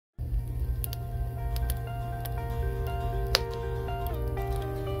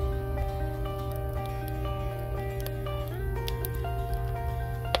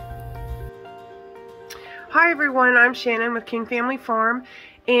Hi everyone, I'm Shannon with King Family Farm,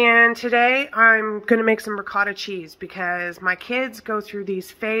 and today I'm going to make some ricotta cheese because my kids go through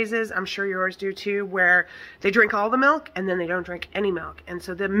these phases, I'm sure yours do too, where they drink all the milk and then they don't drink any milk. And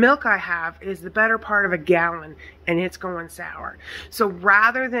so the milk I have is the better part of a gallon and it's going sour. So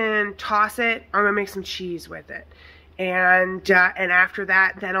rather than toss it, I'm going to make some cheese with it. And after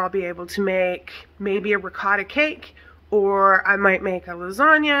that, then I'll be able to make maybe a ricotta cake, or I might make a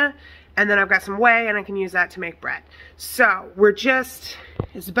lasagna. And then I've got some whey and I can use that to make bread. So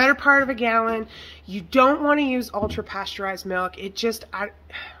it's the better part of a gallon. You don't want to use ultra pasteurized milk. It's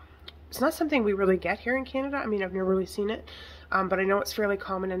not something we really get here in Canada. I mean, I've never really seen it, but I know it's fairly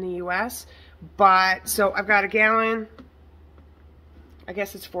common in the US. So I've got a gallon, I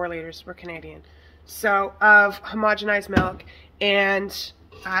guess it's 4 liters, we're Canadian. So of homogenized milk, and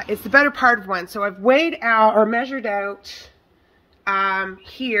it's the better part of one. So I've weighed out or measured out.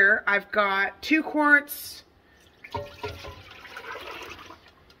 Here I've got 2 quarts,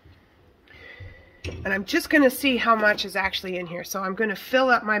 and I'm just going to see how much is actually in here. So I'm going to fill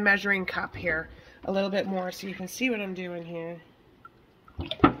up my measuring cup here a little bit more so you can see what I'm doing here.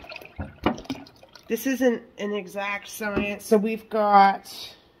 This isn't an exact science, so we've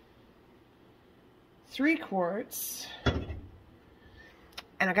got 3 quarts,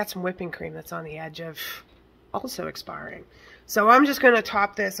 and I got some whipping cream that's on the edge of also expiring. So I'm just going to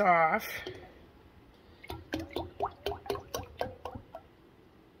top this off.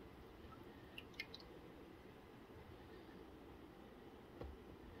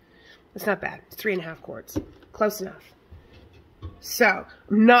 It's not bad. It's 3.5 quarts. Close enough. So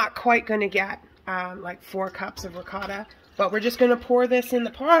I'm not quite going to get like 4 cups of ricotta, but we're just going to pour this in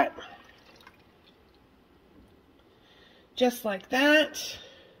the pot. Just like that.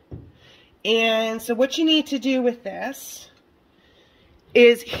 And so what you need to do with this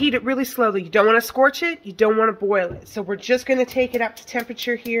is heat it really slowly. You don't want to scorch it. You don't want to boil it. So we're just going to take it up to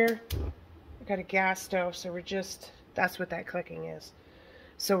temperature here. I've got a gas stove, so that's what that clicking is.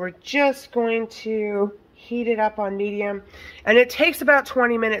 So we're just going to heat it up on medium. And it takes about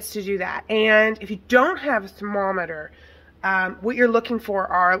 20 minutes to do that. And if you don't have a thermometer, what you're looking for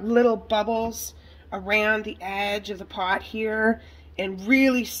are little bubbles around the edge of the pot here and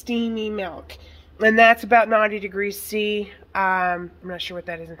really steamy milk. And that's about 90 degrees C. I'm not sure what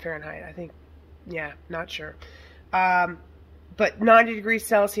that is in Fahrenheit. I think, yeah, not sure. But 90 degrees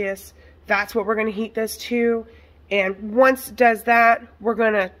Celsius, that's what we're going to heat this to. And once it does that, we're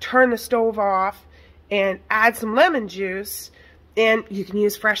going to turn the stove off and add some lemon juice. And you can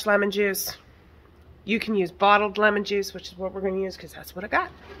use fresh lemon juice. You can use bottled lemon juice, which is what we're going to use because that's what I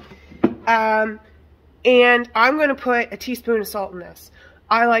got. And I'm going to put a teaspoon of salt in this.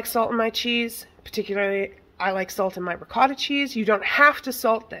 I like salt in my cheese. Particularly, I like salt in my ricotta cheese. You don't have to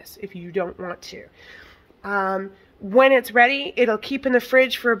salt this if you don't want to. When it's ready, it'll keep in the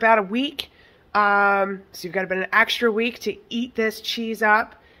fridge for about a week. So you've got about an extra week to eat this cheese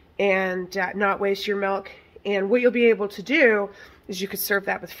up and not waste your milk. And what you'll be able to do is you could serve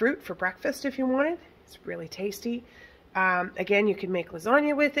that with fruit for breakfast if you wanted. It's really tasty. Again, you can make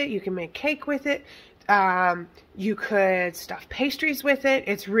lasagna with it. You can make cake with it. You could stuff pastries with it.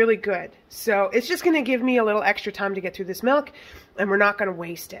 It's really good. So it's just going to give me a little extra time to get through this milk, and we're not going to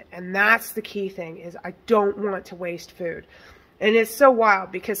waste it. And that's the key thing, is I don't want to waste food. And it's so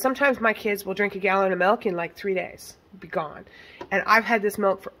wild because sometimes my kids will drink a gallon of milk in like 3 days, be gone. And I've had this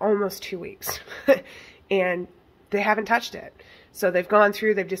milk for almost 2 weeks and they haven't touched it. So they've gone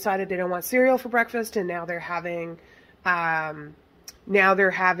through, they've decided they don't want cereal for breakfast, and now they're having,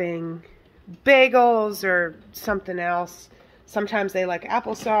 bagels or something else. Sometimes they like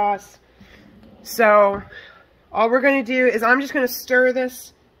applesauce. So all we're going to do is I'm just going to stir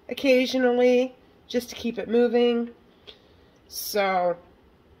this occasionally just to keep it moving. So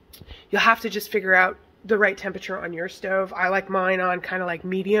you'll have to just figure out the right temperature on your stove. I like mine on kind of like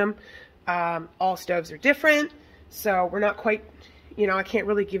medium. All stoves are different, so we're not quite, I can't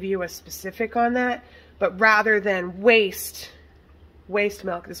really give you a specific on that, but rather than waste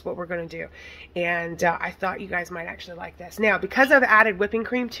milk, this is what we're going to do. And I thought you guys might actually like this. Now, because I've added whipping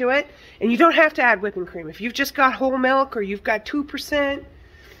cream to it, and you don't have to add whipping cream. If you've just got whole milk or you've got 2%,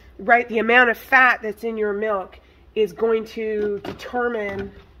 right, the amount of fat that's in your milk is going to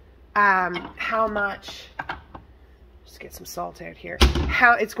determine how much, just get some salt out here,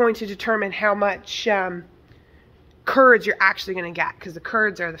 it's going to determine how much curds you're actually going to get, because the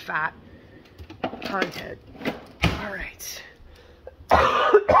curds are the fat content. All right.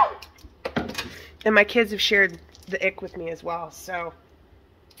 And my kids have shared the ick with me as well, so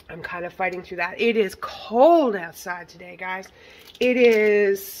I'm kind of fighting through that. It is cold outside today, guys. It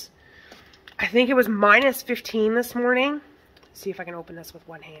is, I think it was -15 this morning. Let's see if I can open this with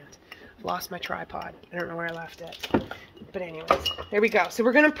one hand. I've lost my tripod. I don't know where I left it. But anyways, there we go. So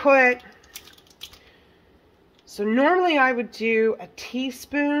we're going to put, so normally I would do a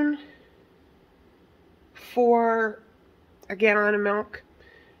teaspoon for a gallon of milk.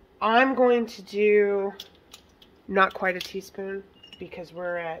 I'm going to do not quite a teaspoon because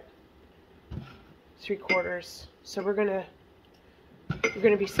we're at 3/4. So we're gonna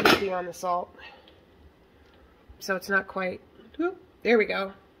be sneaky on the salt. So it's not quite. Whoop, there we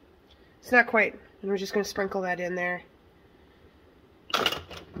go. It's not quite, and we're just gonna sprinkle that in there.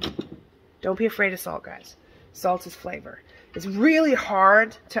 Don't be afraid of salt, guys. Salt is flavor. It's really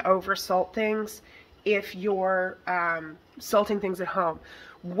hard to over salt things if you're salting things at home.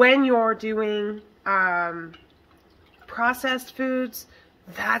 When you're doing processed foods,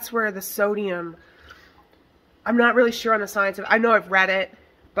 that's where the sodium, I'm not really sure on the science of it. I know I've read it,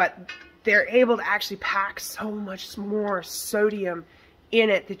 but they're able to actually pack so much more sodium in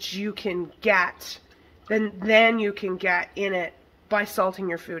it that you can get, than you can get in it by salting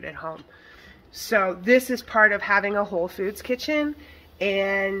your food at home. So this is part of having a Whole Foods kitchen,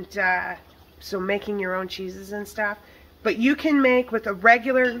 and so making your own cheeses and stuff. But you can make with a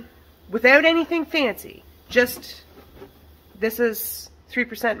regular, without anything fancy, just, this is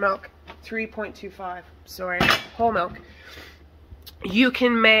 3% milk, 3.25, sorry, whole milk. You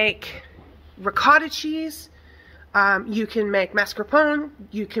can make ricotta cheese, you can make mascarpone,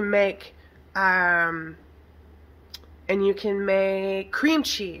 you can make, and you can make cream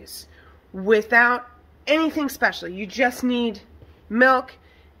cheese without anything special. You just need milk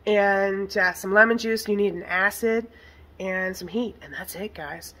and some lemon juice. You need an acid and some heat, and that's it,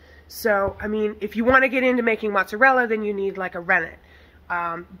 guys. So, I mean, if you want to get into making mozzarella, then you need like a rennet.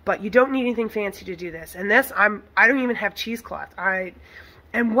 But you don't need anything fancy to do this. And this, I don't even have cheesecloth.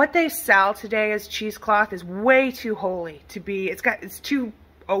 And what they sell today as cheesecloth is way too holy to be, it's too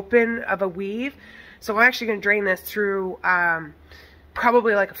open of a weave. So I'm actually going to drain this through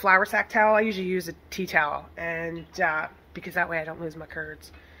probably like a flour sack towel. I usually use a tea towel, and because that way I don't lose my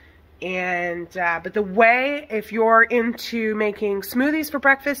curds. And but the way, if you're into making smoothies for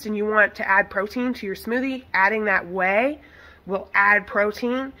breakfast and you want to add protein to your smoothie, adding that whey will add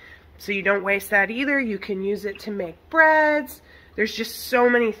protein, so you don't waste that either. You can use it to make breads. There's just so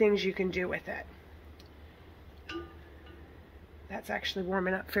many things you can do with it. That's actually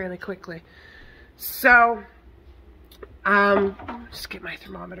warming up fairly quickly. So just get my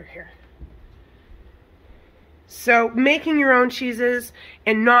thermometer here. So making your own cheeses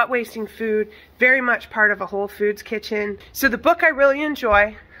and not wasting food, very much part of a Whole Foods kitchen. So the book I really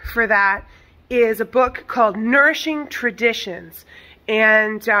enjoy for that is a book called Nourishing Traditions.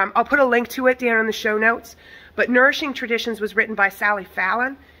 And I'll put a link to it down in the show notes. But Nourishing Traditions was written by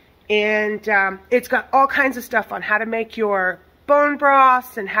Fallon. And it's got all kinds of stuff on how to make your bone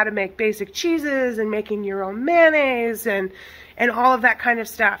broths and how to make basic cheeses and making your own mayonnaise and all of that kind of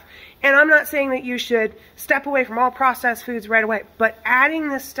stuff. And I'm not saying that you should step away from all processed foods right away, but adding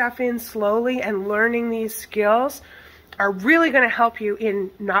this stuff in slowly and learning these skills are really going to help you in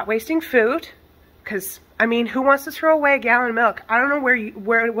not wasting food. Because, I mean, who wants to throw away a gallon of milk? I don't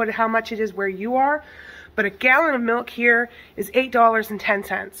know how much it is where you are, but a gallon of milk here is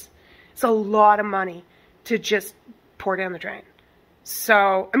 $8.10. It's a lot of money to just pour down the drain.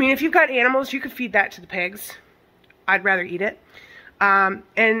 So, I mean, if you've got animals, you could feed that to the pigs. I'd rather eat it. And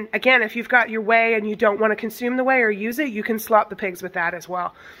again, if you've got your whey and you don't want to consume the whey or use it, you can slop the pigs with that as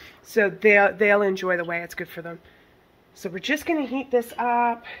well. So they'll enjoy the whey. It's good for them. So we're just going to heat this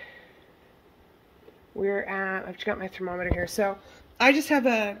up. I've just got my thermometer here. So I just have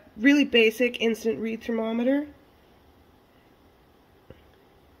a really basic instant read thermometer.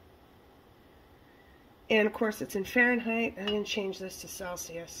 And of course it's in Fahrenheit. I'm going to change this to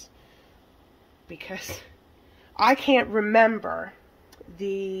Celsius because I can't remember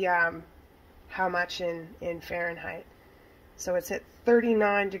the how much in Fahrenheit. So it's at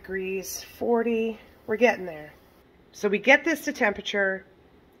 39 degrees 40. We're getting there. So we get this to temperature.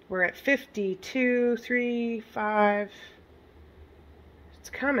 We're at 52, 3, 5. It's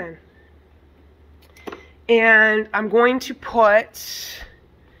coming. And I'm going to put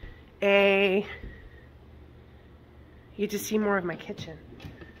you get to see more of my kitchen.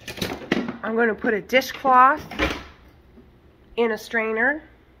 I'm going to put a dishcloth in a strainer.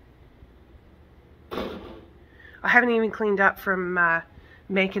 I haven't even cleaned up from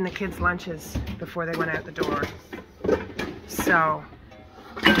making the kids' lunches before they went out the door. So,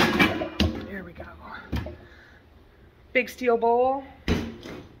 there we go. Big steel bowl.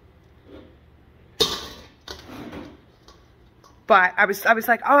 But I was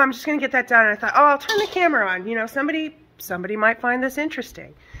like, oh, I'm just going to get that done. And I thought, oh, I'll turn the camera on. You know, somebody might find this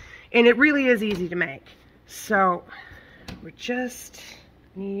interesting. And it really is easy to make. So we just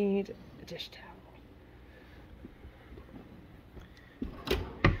need a dish towel.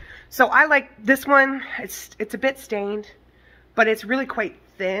 So I like this one. It's a bit stained, but it's really quite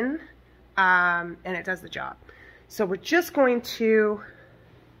thin, and it does the job. So we're just going to,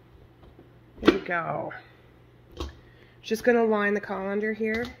 here we go. Just going to line the colander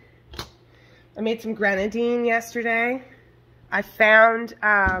here. I made some grenadine yesterday. I found,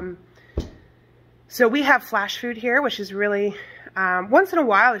 so we have flash food here, which is really, once in a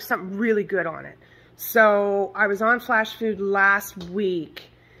while there's something really good on it. So I was on flash food last week,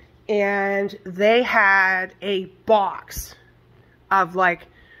 and they had a box of like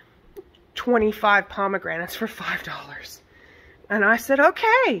 25 pomegranates for $5. And I said,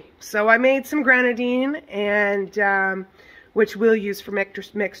 okay. So I made some grenadine, and which we'll use for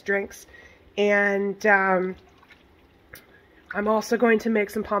mixed drinks. And I'm also going to make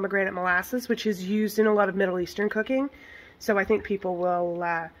some pomegranate molasses, which is used in a lot of Middle Eastern cooking. So I think people will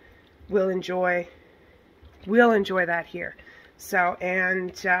enjoy that here. So, and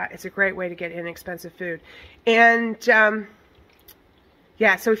it's a great way to get inexpensive food. And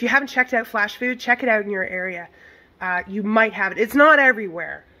yeah, so if you haven't checked out flash food, check it out in your area. You might have it. It's not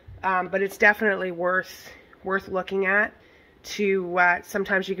everywhere, but it's definitely worth looking at.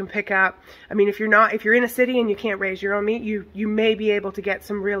 Sometimes you can pick up, I mean, if you're in a city and you can't raise your own meat, you may be able to get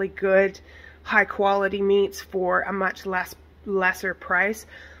some really good high quality meats for a much lesser price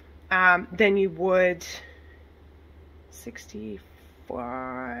than you would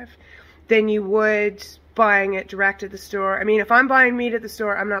 65 than you would buying it direct at the store. I mean, if I'm buying meat at the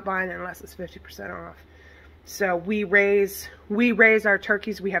store, I'm not buying it unless it's 50% off. So we raise our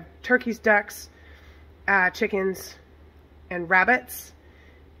turkeys. We have turkeys, ducks, chickens, and rabbits,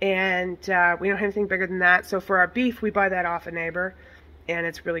 and we don't have anything bigger than that. So for our beef, we buy that off a neighbor, and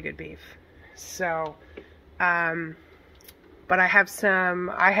it's really good beef. So, but I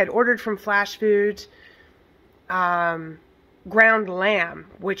had ordered from Flash Food ground lamb,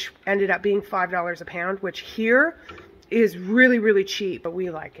 which ended up being $5 a pound, which here is really, really cheap, but we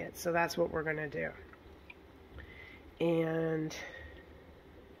like it. So that's what we're gonna do. And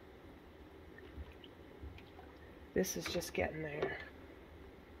this is just getting there.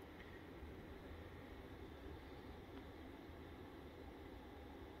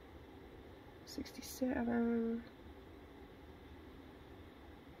 $67.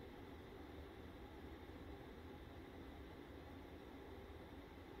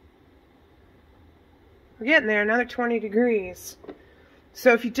 We're getting there, another 20 degrees.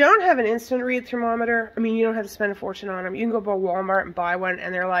 So if you don't have an instant read thermometer, I mean, you don't have to spend a fortune on them. You can go to Walmart and buy one,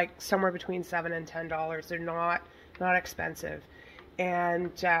 and they're like somewhere between $7 and $10. They're not expensive.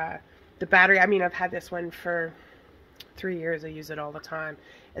 And the battery, I mean, I've had this one for 3 years. I use it all the time.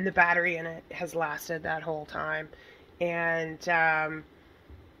 And the battery in it has lasted that whole time. And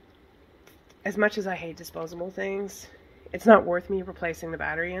as much as I hate disposable things, it's not worth me replacing the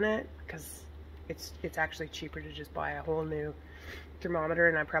battery in it, because it's actually cheaper to just buy a whole new thermometer,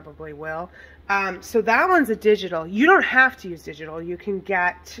 and I probably will. So that one's a digital. You don't have to use digital. You can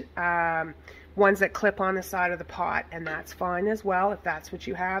get ones that clip on the side of the pot, and that's fine as well if that's what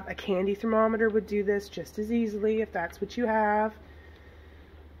you have. A candy thermometer would do this just as easily if that's what you have.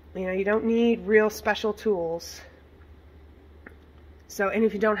 You know, you don't need real special tools. So, and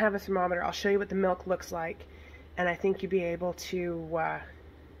if you don't have a thermometer, I'll show you what the milk looks like, and I think you'd be able to,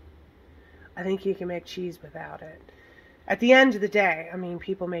 I think you can make cheese without it. At the end of the day, I mean,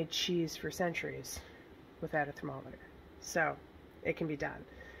 people made cheese for centuries without a thermometer. So, it can be done.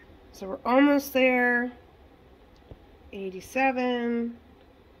 So, we're almost there. 87.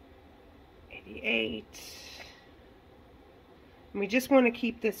 88. And we just want to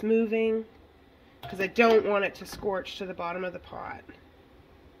keep this moving, because I don't want it to scorch to the bottom of the pot.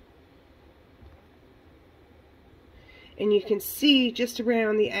 And you can see just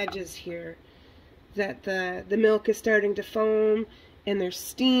around the edges here that the milk is starting to foam, and there's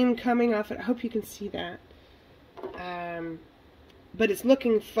steam coming off it. I hope you can see that. But it's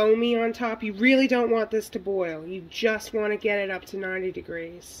looking foamy on top. You really don't want this to boil. You just want to get it up to 90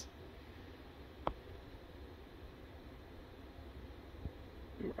 degrees.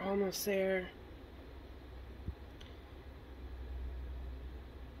 We're almost there.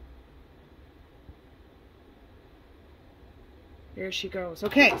 There she goes.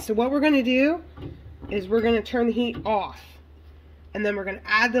 Okay, so what we're going to do is we're going to turn the heat off. And then we're going to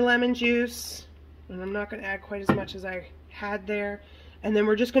add the lemon juice. And I'm not going to add quite as much as I had there. And then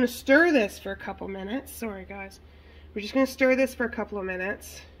we're just going to stir this for a couple minutes. Sorry, guys. We're just going to stir this for a couple of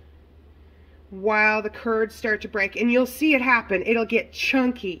minutes while the curds start to break, and you'll see it happen. It'll get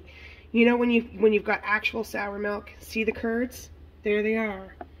chunky. You know, when you've got actual sour milk, see the curds? There they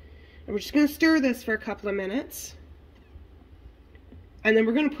are. And we're just going to stir this for a couple of minutes. And then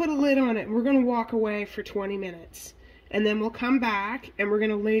we're going to put a lid on it, and we're going to walk away for 20 minutes. And then we'll come back, and we're going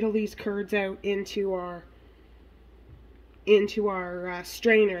to ladle these curds out into our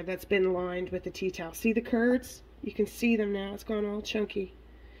strainer that's been lined with the tea towel. See the curds? You can see them now. It's gone all chunky.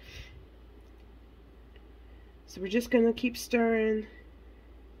 So we're just going to keep stirring.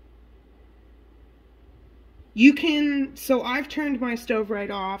 You can, so I've turned my stove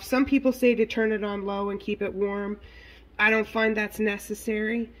right off. Some people say to turn it on low and keep it warm. I don't find that's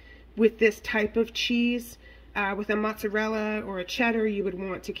necessary with this type of cheese. With a mozzarella or a cheddar, you would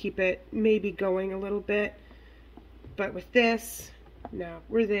want to keep it maybe going a little bit. But with this, no,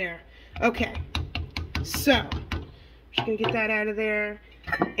 we're there. Okay, so just going to get that out of there,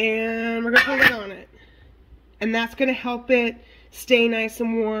 and we're going to put it on it. And that's going to help it stay nice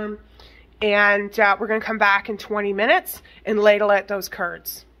and warm. And we're going to come back in 20 minutes and ladle out those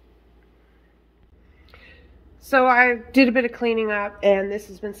curds. So I did a bit of cleaning up, and this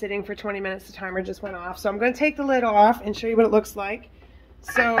has been sitting for 20 minutes. The timer just went off. So I'm going to take the lid off and show you what it looks like.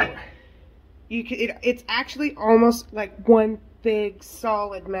 So it's actually almost like one big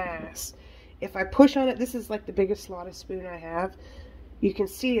solid mass. If I push on it, this is like the biggest slotted spoon I have. You can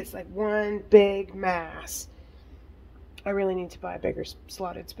see it's like one big mass. I really need to buy a bigger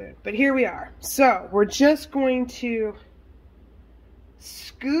slotted spoon. But here we are. So we're just going to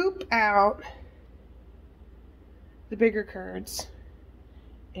scoop out the bigger curds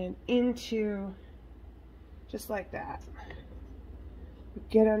and into, just like that.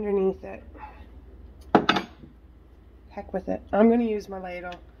 Get underneath it. Heck with it. I'm going to use my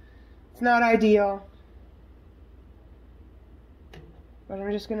ladle. It's not ideal, but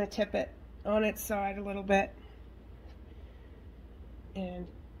I'm just going to tip it on its side a little bit and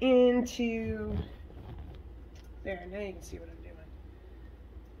into there. Now you can see what I'm doing.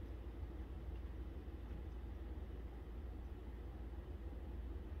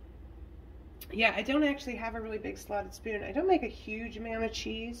 Yeah, I don't actually have a really big slotted spoon. I don't make a huge amount of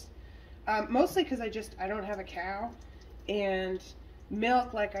cheese, mostly because I don't have a cow, and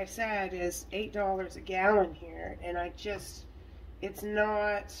milk, like I said, is $8 a gallon here, and it's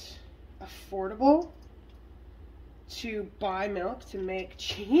not affordable to buy milk to make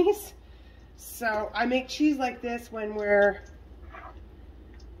cheese. So I make cheese like this when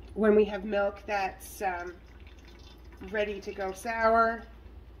we have milk that's ready to go sour.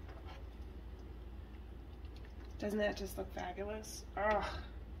 Doesn't that just look fabulous? Oh,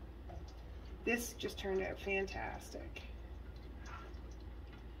 this just turned out fantastic.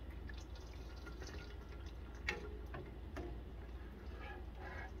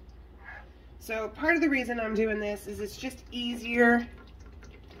 So part of the reason I'm doing this is it's just easier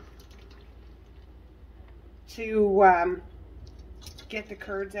to get the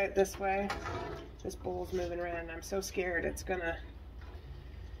curds out this way. This bowl's moving around. I'm so scared it's gonna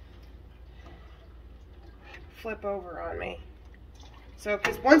flip over on me. So,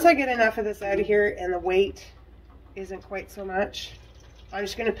 because once I get enough of this out of here and the weight isn't quite so much, I'm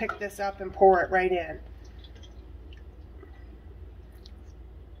just going to pick this up and pour it right in.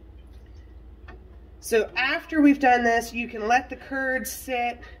 So after we've done this, you can let the curds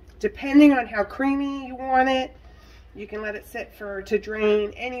sit, depending on how creamy you want it. You can let it sit to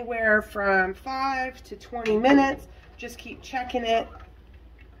drain anywhere from 5 to 20 minutes. Just keep checking it.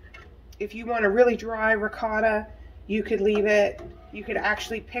 If you want a really dry ricotta, you could leave it, you could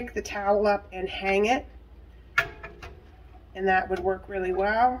actually pick the towel up and hang it, and that would work really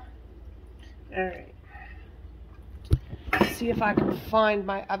well. All right. Let's see if I can find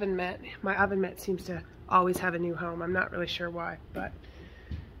my oven mitt. My oven mitt seems to always have a new home. I'm not really sure why, but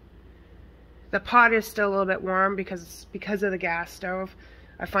the pot is still a little bit warm because of the gas stove.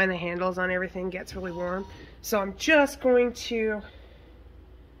 I find the handles on everything gets really warm. So I'm just going to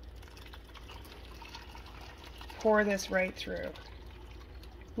pour this right through.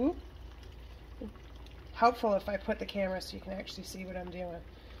 Whoop. Helpful if I put the camera so you can actually see what I'm doing.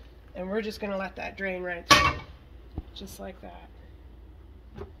 And we're just going to let that drain right through. Just like that.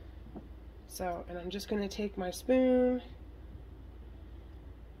 So, and I'm just going to take my spoon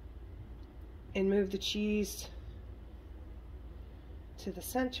and move the cheese to the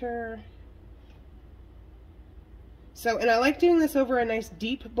center. So, and I like doing this over a nice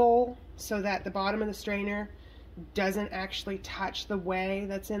deep bowl so that the bottom of the strainer doesn't actually touch the whey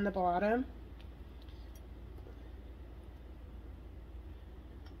that's in the bottom.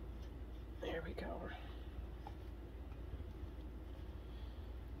 There we go.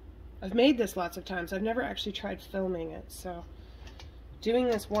 I've made this lots of times. I've never actually tried filming it, so doing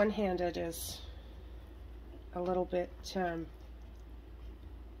this one-handed is a little bit,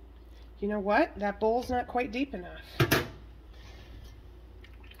 you know what? That bowl's not quite deep enough.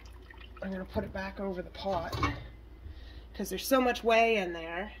 I'm going to put it back over the pot because there's so much whey in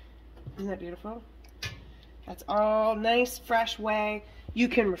there. Isn't that beautiful? That's all nice, fresh whey. You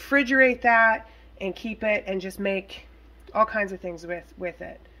can refrigerate that and keep it and just make all kinds of things with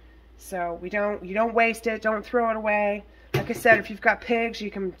it. So you don't waste it. Don't throw it away. Like I said, if you've got pigs, you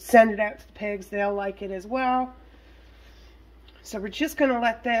can send it out to the pigs. They'll like it as well. So we're just going to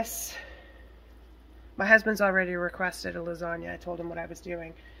let this... My husband's already requested a lasagna. I told him what I was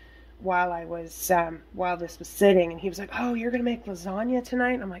doing while this was sitting, and he was like, "Oh, you're going to make lasagna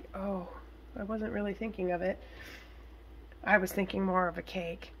tonight?" I'm like, "Oh, I wasn't really thinking of it. I was thinking more of a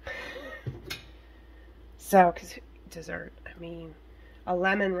cake." So, because dessert, I mean, a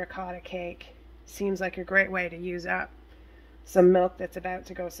lemon ricotta cake seems like a great way to use up some milk that's about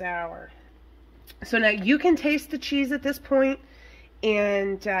to go sour. So now you can taste the cheese at this point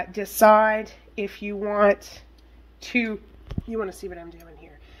and decide if you want to see what I'm doing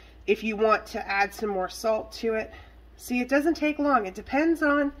here. If you want to add some more salt to it. See, it doesn't take long. It depends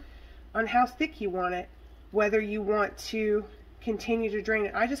on how thick you want it, whether you want to continue to drain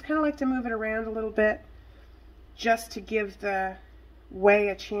it. I just kind of like to move it around a little bit just to give the whey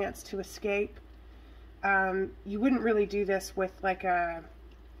a chance to escape. You wouldn't really do this with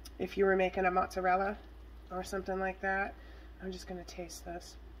if you were making a mozzarella or something like that. I'm just going to taste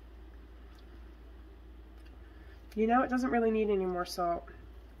this. You know, it doesn't really need any more salt.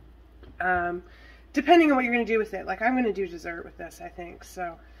 Depending on what you're going to do with it. Like, I'm going to do dessert with this, I think.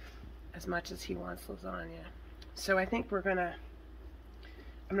 So, as much as he wants lasagna. So I think I'm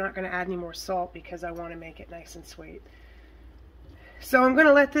not going to add any more salt because I want to make it nice and sweet. So I'm going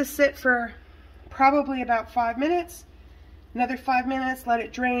to let this sit for probably about 5 minutes. Another 5 minutes, let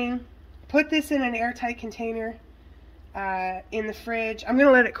it drain. Put this in an airtight container in the fridge. I'm going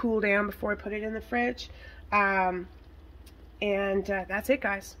to let it cool down before I put it in the fridge. And that's it,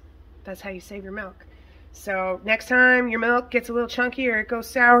 guys. That's how you save your milk. So next time your milk gets a little chunky or it goes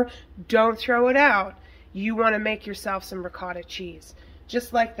sour, don't throw it out. You want to make yourself some ricotta cheese.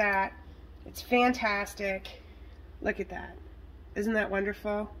 Just like that. It's fantastic. Look at that. Isn't that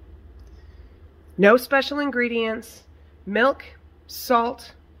wonderful? No special ingredients. Milk,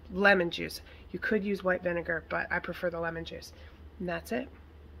 salt, lemon juice. You could use white vinegar, but I prefer the lemon juice. And that's it.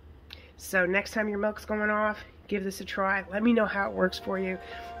 So next time your milk's going off, give this a try. Let me know how it works for you.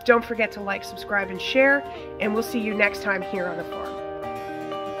 Don't forget to like, subscribe, and share, and we'll see you next time here on the farm.